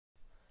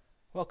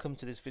Welcome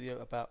to this video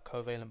about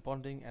covalent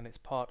bonding, and it's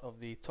part of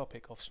the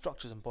topic of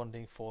structures and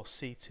bonding for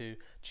C2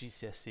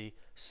 GCSE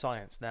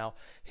Science. Now,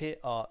 here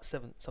are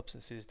 7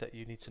 substances that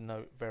you need to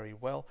know very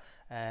well,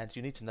 and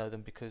you need to know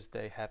them because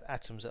they have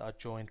atoms that are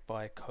joined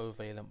by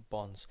covalent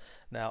bonds.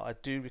 Now, I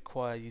do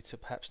require you to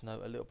perhaps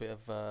know a little bit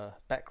of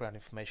background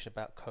information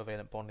about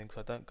covalent bonding,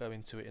 because I don't go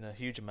into it in a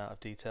huge amount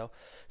of detail,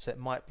 so it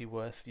might be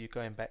worth you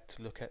going back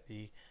to look at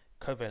the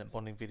covalent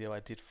bonding video I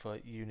did for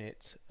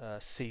unit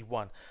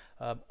C1.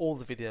 All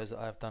the videos that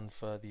I've done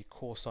for the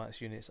core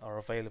science units are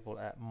available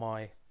at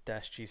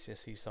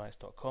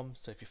my-gcsescience.com,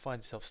 so if you find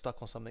yourself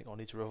stuck on something or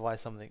need to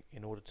revise something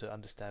in order to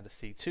understand a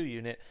C2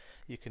 unit,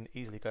 you can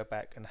easily go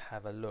back and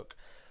have a look.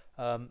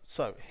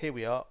 So here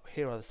we are.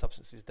 Here are the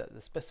substances that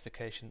the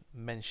specification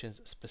mentions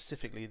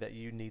specifically that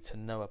you need to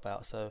know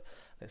about, so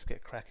let's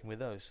get cracking with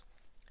those.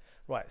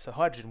 Right, so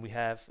hydrogen we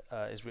have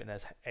is written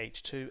as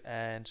H2,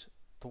 and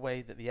the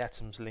way that the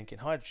atoms link in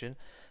hydrogen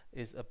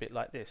is a bit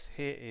like this.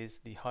 Here is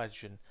the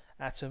hydrogen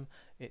atom.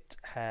 It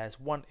has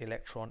 1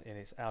 electron in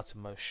its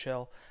outermost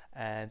shell,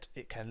 and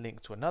it can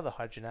link to another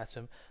hydrogen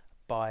atom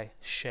by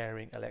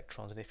sharing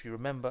electrons. And if you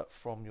remember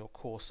from your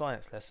core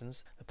science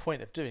lessons, the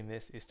point of doing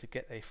this is to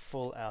get a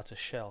full outer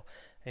shell.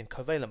 In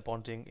covalent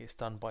bonding, it's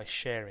done by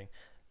sharing.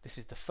 This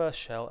is the first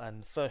shell,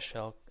 and the first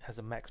shell has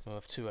a maximum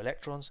of 2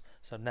 electrons.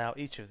 So now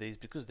each of these,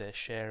 because they're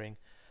sharing,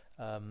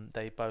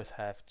 they both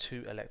have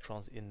 2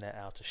 electrons in their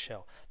outer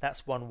shell.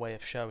 That's one way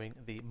of showing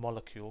the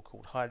molecule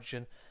called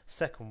hydrogen.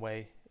 Second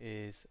way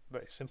is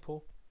very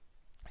simple.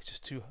 It's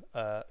just 2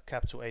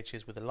 capital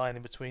H's with a line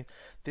in between.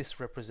 This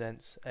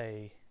represents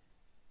a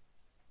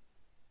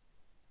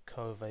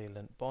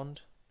covalent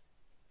bond,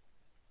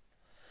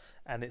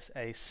 and it's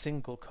a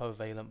single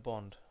covalent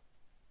bond.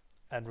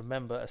 And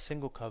remember, a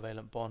single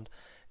covalent bond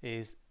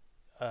is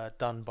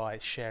done by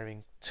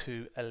sharing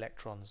 2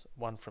 electrons,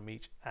 1 from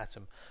each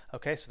atom.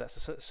 Okay, so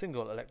that's a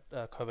single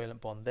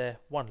covalent bond there,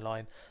 1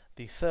 line.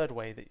 The third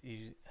way that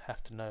you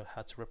have to know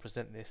how to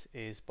represent this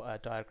is by a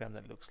diagram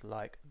that looks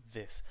like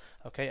this.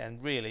 Okay,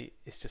 and really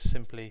it's just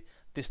simply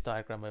this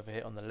diagram over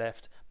here on the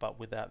left, but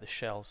without the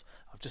shells.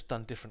 I've just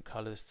done different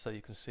colors so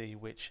you can see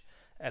which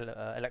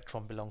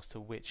electron belongs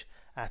to which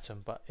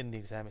atom, but in the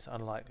exam it's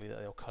unlikely that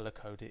they'll color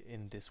code it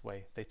in this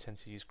way. They tend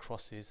to use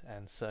crosses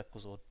and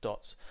circles or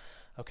dots.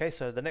 Okay,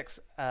 so the next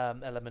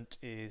element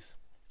is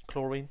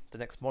chlorine. The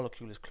next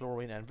molecule is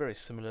chlorine, and very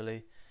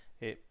similarly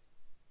it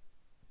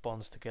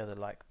bonds together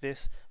like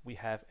this. We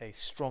have a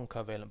strong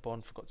covalent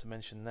bond, forgot to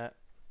mention that.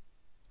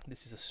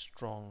 This is a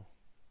strong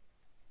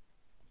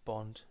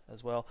bond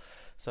as well.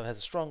 So it has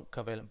a strong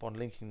covalent bond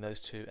linking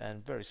those two,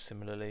 and very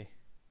similarly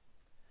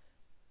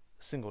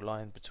a single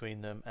line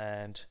between them,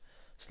 and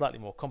slightly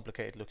more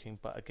complicated looking,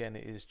 but again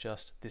it is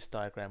just this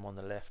diagram on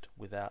the left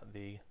without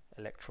the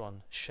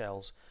electron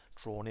shells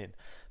drawn in.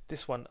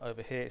 This one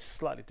over here is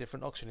slightly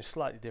different. Oxygen is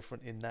slightly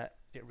different in that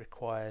it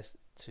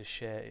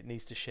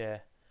needs to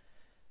share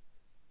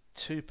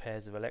 2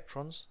 pairs of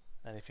electrons,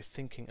 and if you're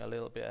thinking a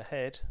little bit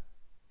ahead,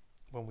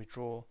 when we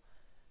draw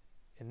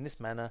in this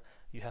manner,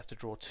 you have to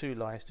draw 2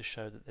 lines to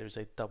show that there is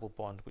a double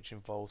bond which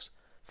involves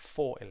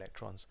 4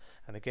 electrons,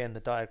 and again the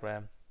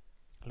diagram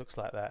looks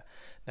like that.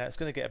 Now it's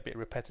going to get a bit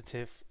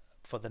repetitive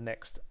for the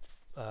next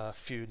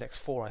next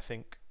 4 I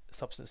think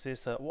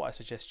substances, so what I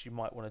suggest you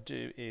might want to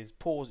do is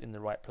pause in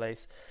the right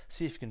place,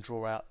 see if you can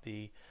draw out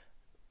the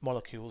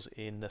molecules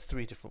in the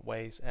 3 different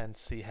ways and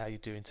see how you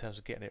do in terms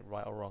of getting it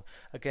right or wrong.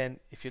 Again,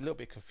 if you're a little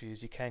bit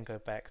confused, you can go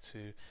back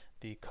to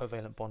the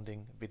covalent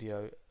bonding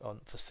video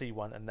for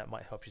C1, and that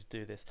might help you to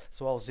do this.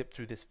 So I'll zip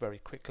through this very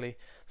quickly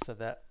so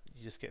that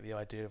you just get the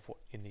idea of what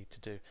you need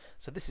to do.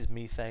 So this is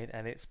methane,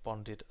 and it's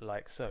bonded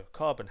like so.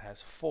 Carbon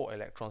has 4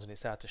 electrons in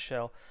its outer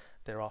shell.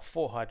 There are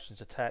 4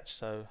 hydrogens attached,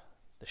 so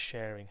the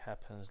sharing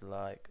happens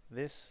like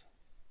this.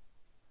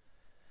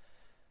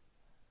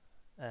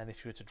 And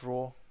if you were to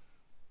draw,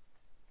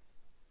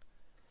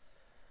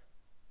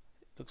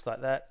 it looks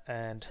like that,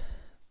 and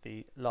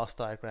the last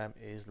diagram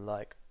is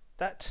like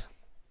that.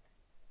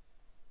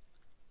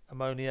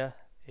 Ammonia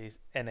is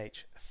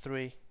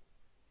NH3,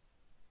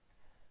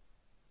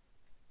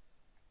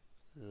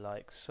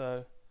 like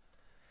so,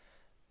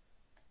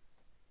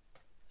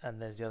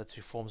 and there's the other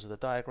 2 forms of the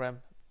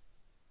diagram.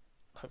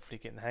 Hopefully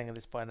getting the hang of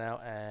this by now.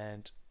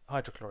 And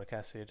hydrochloric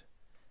acid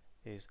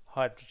is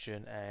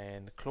hydrogen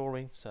and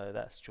chlorine, so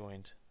that's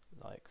joined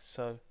like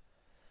so,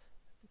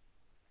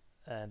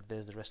 and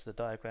there's the rest of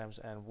the diagrams.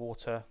 And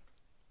water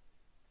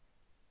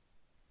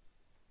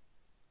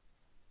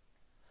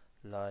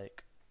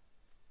like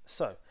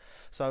so.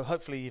 So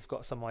hopefully you've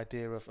got some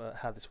idea of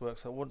how this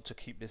works. I want to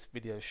keep this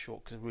video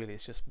short because really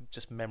it's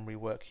just memory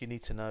work. You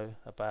need to know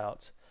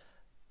about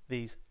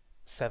these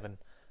 7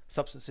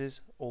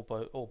 substances,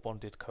 all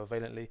bonded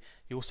covalently.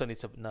 You also need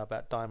to know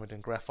about diamond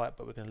and graphite,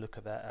 but we're going to look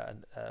at that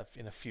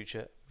in a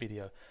future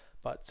video.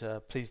 But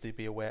please do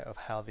be aware of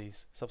how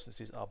these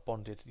substances are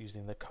bonded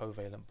using the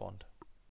covalent bond.